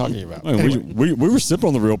 Wayne. What are you talking about? Anyway. We were sipping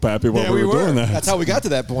on the real Pappy while we were doing that. That's how we got to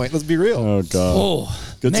that point. Let's be real. Oh, God.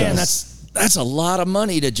 Oh, Good man, times. that's a lot of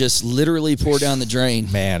money to just literally pour down the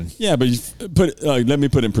drain. Man. Yeah, but let me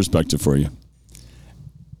put it in perspective for you.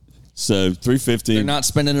 So $350. They're not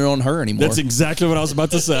spending it on her anymore. That's exactly what I was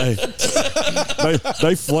about to say.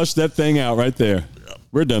 they flushed that thing out right there.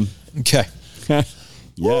 We're done. Okay.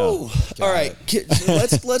 Yeah. All right,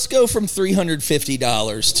 let's go from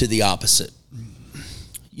 $350 to the opposite.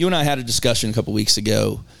 You and I had a discussion a couple weeks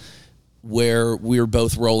ago where we were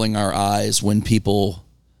both rolling our eyes when people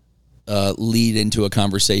lead into a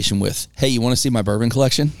conversation with, "Hey, you want to see my bourbon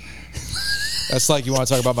collection?" That's like, you want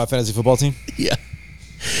to talk about my fantasy football team? Yeah.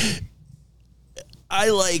 I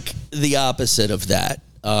like the opposite of that.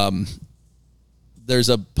 There's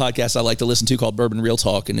a podcast I like to listen to called Bourbon Real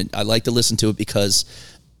Talk, and I like to listen to it because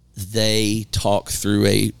they talk through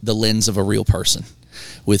the lens of a real person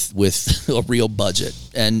with a real budget,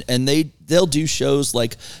 and they'll do shows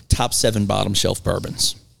like top 7 bottom shelf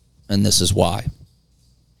bourbons, and this is why.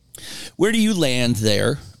 Where do you land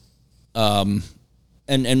there? And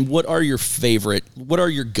what are your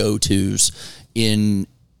go-tos in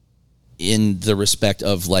the respect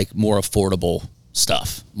of like more affordable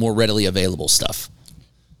stuff, more readily available stuff?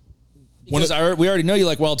 Because we already know you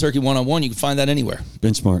like Wild Turkey 101. You can find that anywhere.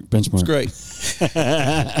 Benchmark. It's great.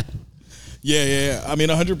 Yeah. I mean,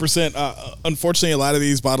 100%. Unfortunately, a lot of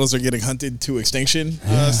these bottles are getting hunted to extinction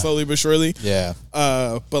slowly but surely. Yeah.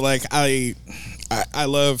 But like I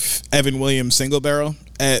love Evan Williams single barrel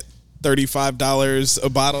at $35 a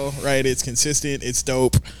bottle. Right, it's consistent. It's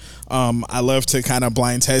dope. I love to kind of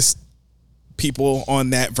blind test people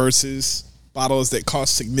on that versus bottles that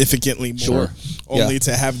cost significantly more, only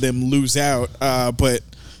to have them lose out. But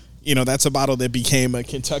you know, that's a bottle that became a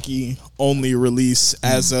Kentucky only release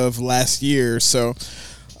as of last year. So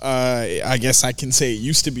I guess I can say it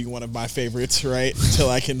used to be one of my favorites, right? Until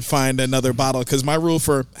I can find another bottle. Because my rule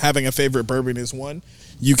for having a favorite bourbon is 1,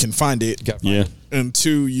 you can find it. And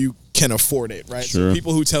 2, you can afford it, right? Sure. So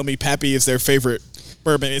people who tell me Pappy is their favorite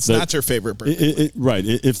bourbon, it's not your favorite bourbon. Right.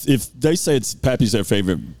 If they say it's Pappy's their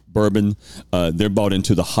favorite bourbon, they're bought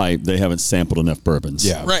into the hype. They haven't sampled enough bourbons.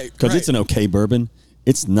 Yeah. Right. Because it's an okay bourbon.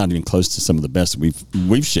 It's not even close to some of the best we've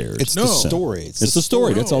shared. It's the story. It's the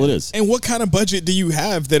story. That's all it is. And what kind of budget do you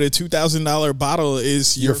have that a $2,000 bottle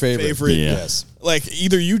is your favorite? Yeah. Yes. Like,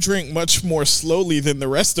 either you drink much more slowly than the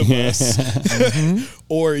rest of us,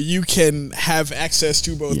 or you can have access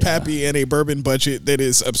to both Pappy and a bourbon budget that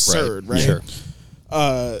is absurd, right? Sure.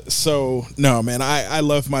 So, no, man, I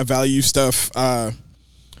love my value stuff.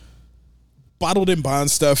 Bottled and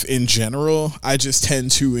bond stuff in general, I just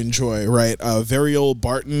tend to enjoy, right? Very Old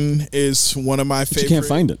Barton is one of my favorite. You can't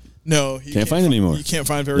find it. No, you can't find it anymore. You can't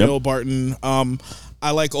find Very Old Barton.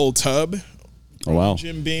 I like Old Tub. Oh, wow.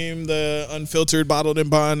 Jim Beam, the unfiltered bottled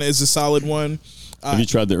and bond is a solid one. Have you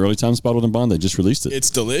tried the Early Times bottled and bond? They just released it.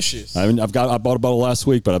 It's delicious. I bought a bottle last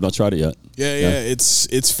week, but I've not tried it yet. Yeah.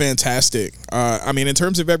 It's fantastic. I mean, in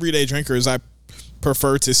terms of everyday drinkers, I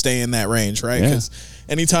prefer to stay in that range, right? Because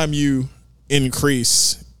anytime you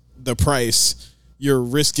increase the price, you're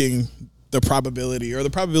risking the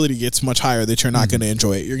probability gets much higher that you're not going to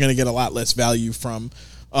enjoy it. You're going to get a lot less value from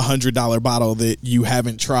a $100 bottle that you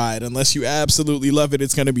haven't tried. Unless you absolutely love it,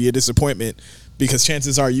 it's going to be a disappointment, because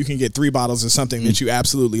chances are you can get 3 bottles of something that you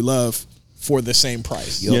absolutely love for the same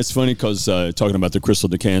price. Yeah, it's funny because talking about the Crystal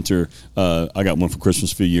Decanter, I got one for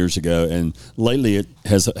Christmas a few years ago, and lately it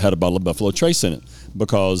has had a bottle of Buffalo Trace in it,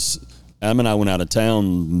 because Em and I went out of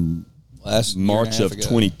town last March of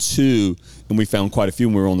 22, and we found quite a few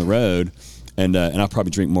when we were on the road, and I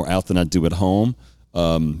probably drink more out than I do at home,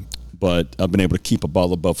 but I've been able to keep a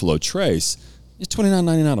bottle of Buffalo Trace. It's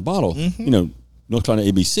 $29.99 a bottle, you know, North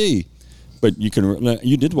Carolina ABC, but you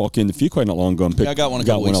did walk in the Fuquay not long ago and I got one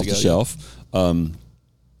off the shelf. And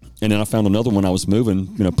then I found another one I was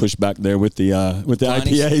moving, pushed back there with the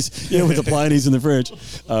IPAs, with the Pliny's in the fridge.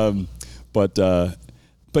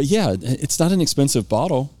 But yeah, it's not an expensive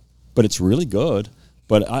bottle, but it's really good.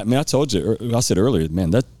 But I said earlier,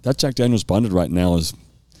 man, that Jack Daniel's bonded right now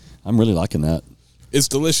I'm really liking that. It's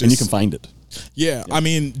delicious. And you can find it. Yeah. I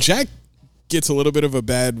mean, Jack gets a little bit of a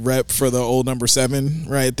bad rep for the old number 7,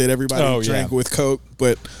 right? That everybody drank with Coke,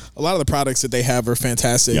 but a lot of the products that they have are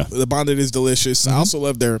fantastic. Yeah. The bonded is delicious. I also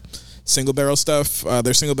love their single barrel stuff.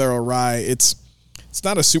 Their single barrel rye. It's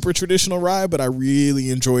not a super traditional rye, but I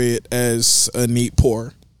really enjoy it as a neat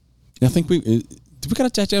pour. I think did we got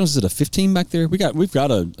a Jack Daniels at a 15 back there? We've got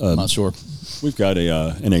a I'm not sure. We've got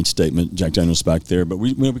an age statement Jack Daniels back there, but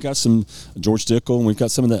we got some George Dickel, and we've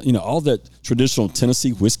got some of that, all that traditional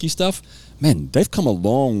Tennessee whiskey stuff. Man, they've come a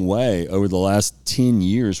long way over the last 10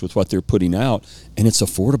 years with what they're putting out, and it's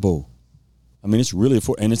affordable. I mean, it's really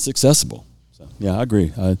affordable, and it's accessible. So yeah, I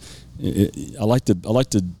agree. I like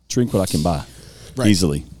to drink what I can buy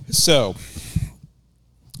easily. So,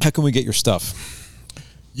 how can we get your stuff?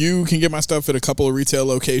 You can get my stuff at a couple of retail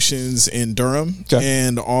locations in Durham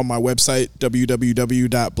and on my website,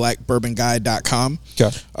 www.blackbourbonguy.com.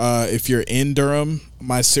 If you're in Durham,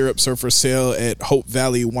 my syrups are for sale at Hope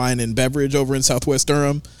Valley Wine and Beverage over in Southwest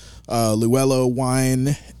Durham. Luello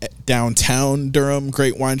Wine downtown Durham,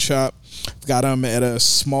 great wine shop. I've got them at a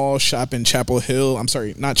small shop in Chapel Hill. I'm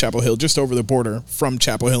sorry, not Chapel Hill, just over the border from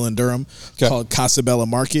Chapel Hill in Durham called Casabella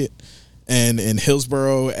Market. And in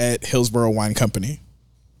Hillsborough at Hillsborough Wine Company.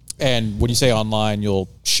 And when you say online, you'll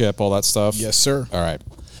ship all that stuff? Yes, sir. All right.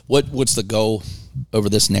 What's the goal over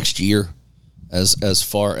this next year as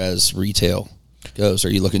far as retail goes?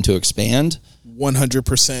 Are you looking to expand?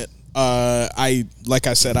 100%. Like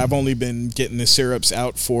I said, I've only been getting the syrups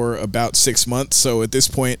out for about 6 months. So at this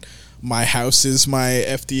point, my house is my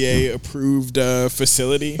FDA approved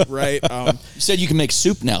facility, right? You said you can make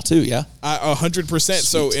soup now too, yeah? 100%.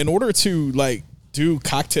 So in order to do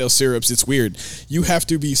cocktail syrups, it's weird. You have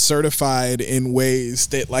to be certified in ways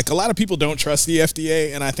that a lot of people don't trust the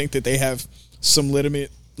FDA, and I think that they have some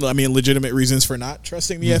legitimate reasons for not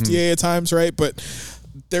trusting the FDA at times, right? But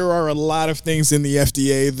there are a lot of things in the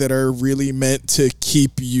FDA that are really meant to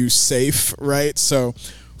keep you safe, right? So,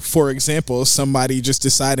 for example, somebody just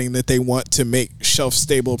deciding that they want to make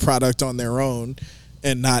shelf-stable product on their own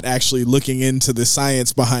and not actually looking into the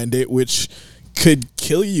science behind it, which could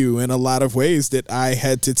kill you in a lot of ways that I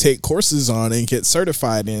had to take courses on and get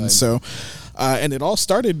certified in. Right. So, and it all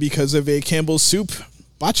started because of a Campbell's Soup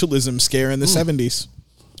botulism scare in the 70s.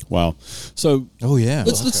 Wow. So,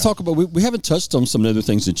 let's talk about, we haven't touched on some of the other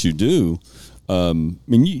things that you do. I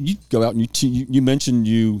mean, you go out and you mentioned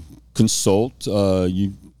you consult,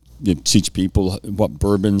 you teach people what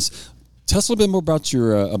bourbons. Tell us a little bit more about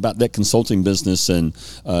your about that consulting business and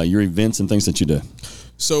your events and things that you do.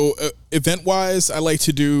 So event-wise, I like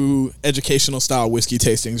to do educational style whiskey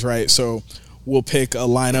tastings, right? So we'll pick a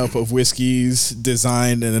lineup of whiskeys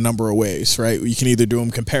designed in a number of ways, right? You can either do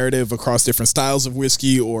them comparative across different styles of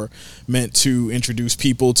whiskey or meant to introduce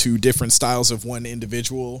people to different styles of one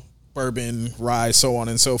individual bourbon, rye, so on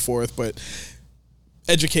and so forth. But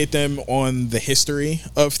educate them on the history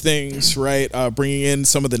of things, right? Bringing in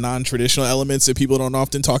some of the non-traditional elements that people don't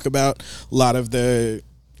often talk about. A lot of the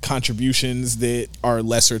contributions that are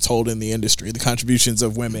lesser told in the industry, the contributions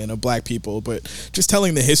of women, of black people, but just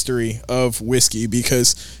telling the history of whiskey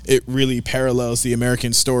because it really parallels the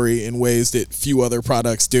American story in ways that few other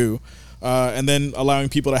products do. And then allowing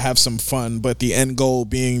people to have some fun, but the end goal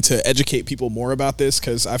being to educate people more about this,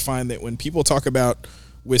 because I find that when people talk about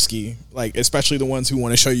whiskey, especially the ones who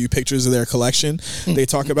want to show you pictures of their collection, they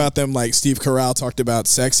talk about them like Steve Carell talked about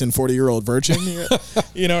sex and 40-year-old virgin.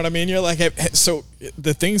 You know what I mean? You're like, so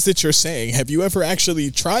the things that you're saying, have you ever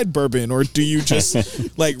actually tried bourbon, or do you just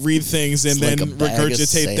read things and then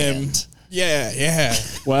regurgitate them? Yeah.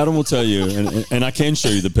 Well, Adam will tell you, and I can show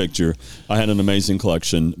you the picture. I had an amazing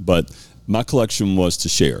collection, but my collection was to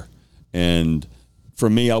share. And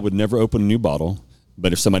for me, I would never open a new bottle.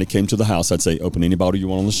 But if somebody came to the house, I'd say, open any bottle you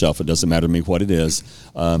want on the shelf. It doesn't matter to me what it is.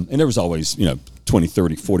 And there was always, 20,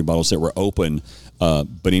 30, 40 bottles that were open.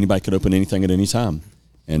 But anybody could open anything at any time.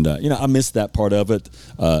 And, I missed that part of it.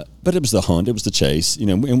 But it was the hunt. It was the chase.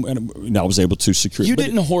 And I was able to secure. You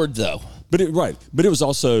didn't hoard, though. But it was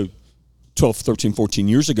also 12, 13, 14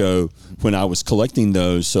 years ago when I was collecting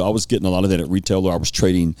those. So I was getting a lot of that at retail, or I was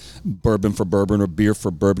trading bourbon for bourbon or beer for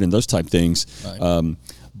bourbon and those type things. Right.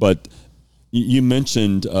 But you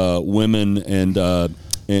mentioned women and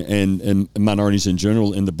minorities in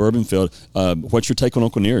general in the bourbon field. What's your take on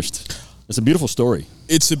Uncle Nearest? It's a beautiful story.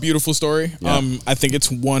 It's a beautiful story. Yeah. I think it's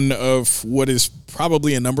one of what is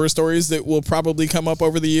probably a number of stories that will probably come up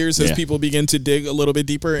over the years as people begin to dig a little bit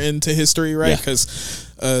deeper into history, right?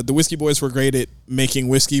 Because the Whiskey Boys were great at making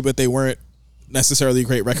whiskey, but they weren't necessarily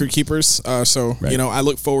great record keepers. I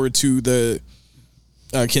look forward to the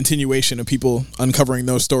continuation of people uncovering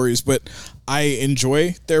those stories, but I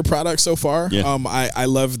enjoy their product so far. I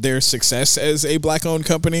love their success as a black owned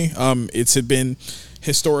company. It's been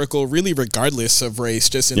historical, really regardless of race,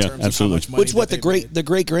 just in terms of how much money. Which the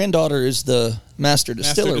great granddaughter is the master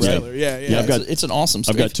distiller, right? Yeah. It's an awesome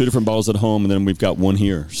story. I've got 2 different bottles at home, and then we've got 1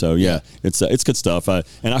 here. So it's good stuff. And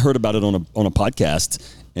I heard about it on a podcast,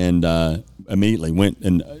 and immediately went,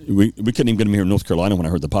 and we couldn't even get them here in North Carolina when I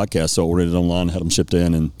heard the podcast, so I ordered it online, had them shipped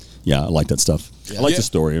in, and I like that stuff. Yeah. I like the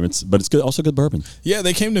story. But it's good, also good bourbon. Yeah,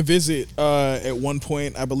 they came to visit at one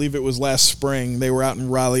point. I believe it was last spring. They were out in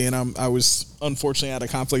Raleigh, and I was unfortunately out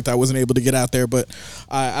of conflict. I wasn't able to get out there, but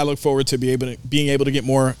I look forward to being able to get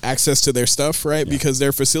more access to their stuff, right? Yeah. Because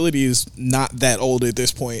their facility is not that old at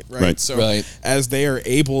this point, right? So as they are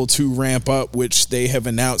able to ramp up, which they have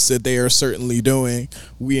announced that they are certainly doing,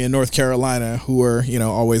 we in North Carolina, who are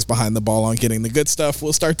always behind the ball on getting the good stuff,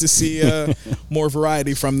 we'll start to see more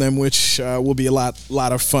variety from them, which will be a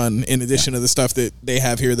lot of fun in addition to the stuff that they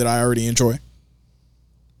have here that I already enjoy.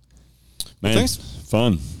 Man, thanks.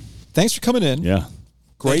 Fun. Thanks for coming in. Yeah.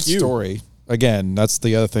 Great story. Again, that's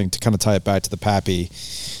the other thing to kind of tie it back to the Pappy.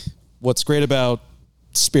 What's great about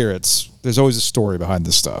spirits, there's always a story behind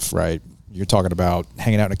this stuff, right? You're talking about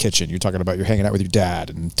hanging out in a kitchen. You're talking about you're hanging out with your dad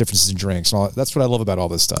and differences in drinks and all that. That's what I love about all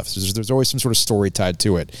this stuff. There's always some sort of story tied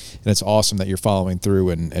to it. And it's awesome that you're following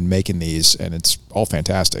through and making these, and it's all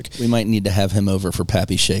fantastic. We might need to have him over for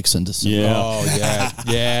Pappy Shakes in December. Yeah. Oh,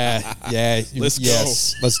 yeah. Let's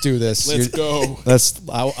do this. Let's go.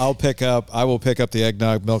 I will pick up the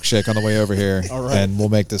eggnog milkshake on the way over here. All right. And we'll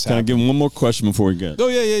make this happen. Can I give him one more question before we get? Oh,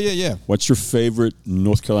 yeah. What's your favorite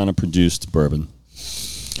North Carolina produced bourbon?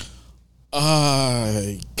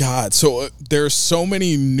 God. So there's so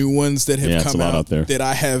many new ones that have come out there that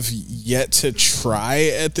I have yet to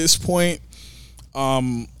try at this point.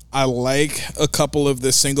 I like a couple of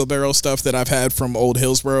the single barrel stuff that I've had from Old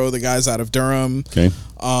Hillsborough, the guys out of Durham. Okay.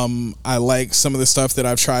 I like some of the stuff that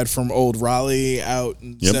I've tried from Old Raleigh out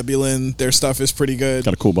in Zebulon. Their stuff is pretty good.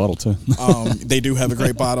 Got a cool bottle too. They do have a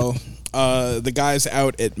great bottle. The guys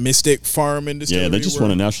out at Mystic Farm and Distillery. Yeah, they just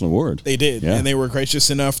won a national award. They did, and they were gracious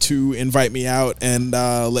enough to invite me out and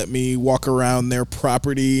let me walk around their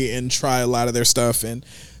property and try a lot of their stuff. And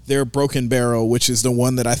their Broken Barrel, which is the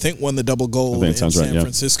one that I think won the double gold in San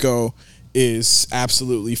Francisco, is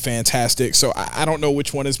absolutely fantastic. So I don't know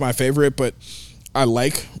which one is my favorite, but I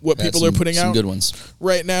like what people are putting out. Good ones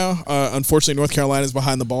right now. Unfortunately, North Carolina is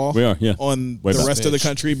behind the ball. We are, on the rest of the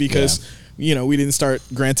country because we didn't start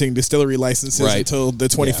granting distillery licenses until the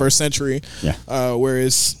 21st century.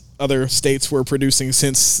 Whereas other states were producing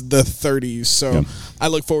since the 30s. So I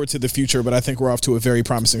look forward to the future, but I think we're off to a very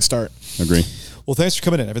promising start. Agree. Well, thanks for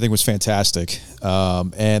coming in. Everything was fantastic.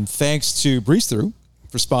 And thanks to Breeze Through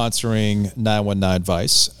for sponsoring 919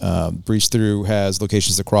 Vice. Breeze Through has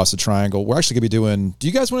locations across the triangle. We're actually going to be doing... Do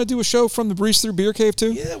you guys want to do a show from the Breeze Through Beer Cave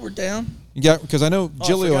too? Yeah, we're down. Yeah, because I know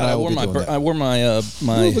Gilio and I will be doing that. I wore my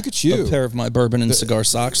look at you. A pair of my bourbon and cigar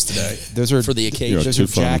socks today. Those are for the occasion. Those are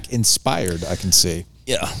Jack inspired, I can see.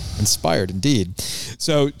 Yeah. Inspired, indeed.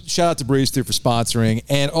 So shout out to Breeze Through for sponsoring.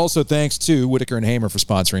 And also thanks to Whitaker and Hamer for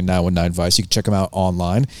sponsoring 919 Vice. You can check them out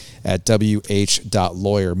online at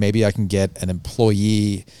wh.lawyer. Maybe I can get an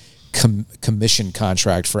employee commission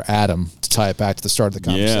contract for Adam to tie it back to the start of the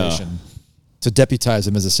conversation. Yeah. To deputize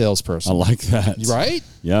him as a salesperson. I like that. Right?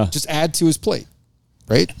 Yeah. Just add to his plate.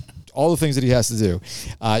 Right? All the things that he has to do.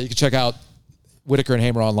 You can check out Whitaker and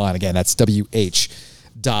Hamer online. Again, that's wh.lawyer.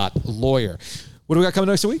 What do we got coming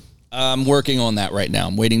next week? I'm working on that right now.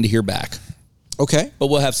 I'm waiting to hear back. Okay. But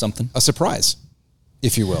we'll have something. A surprise,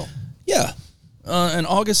 if you will. Yeah. An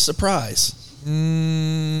August surprise. I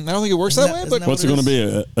don't think it works that way. But what's it going to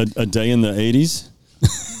be? A day in the 80s?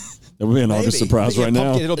 That would be an August surprise right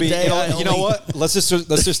now. It'll be. You know what? Let's just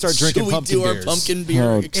start drinking pumpkin beers. Should we do our pumpkin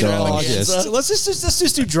beer extravaganza? Let's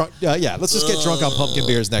just do drunk. Let's just get drunk on pumpkin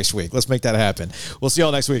beers next week. Let's make that happen. We'll see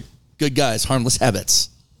y'all next week. Good guys, harmless habits.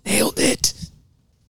 Nailed it.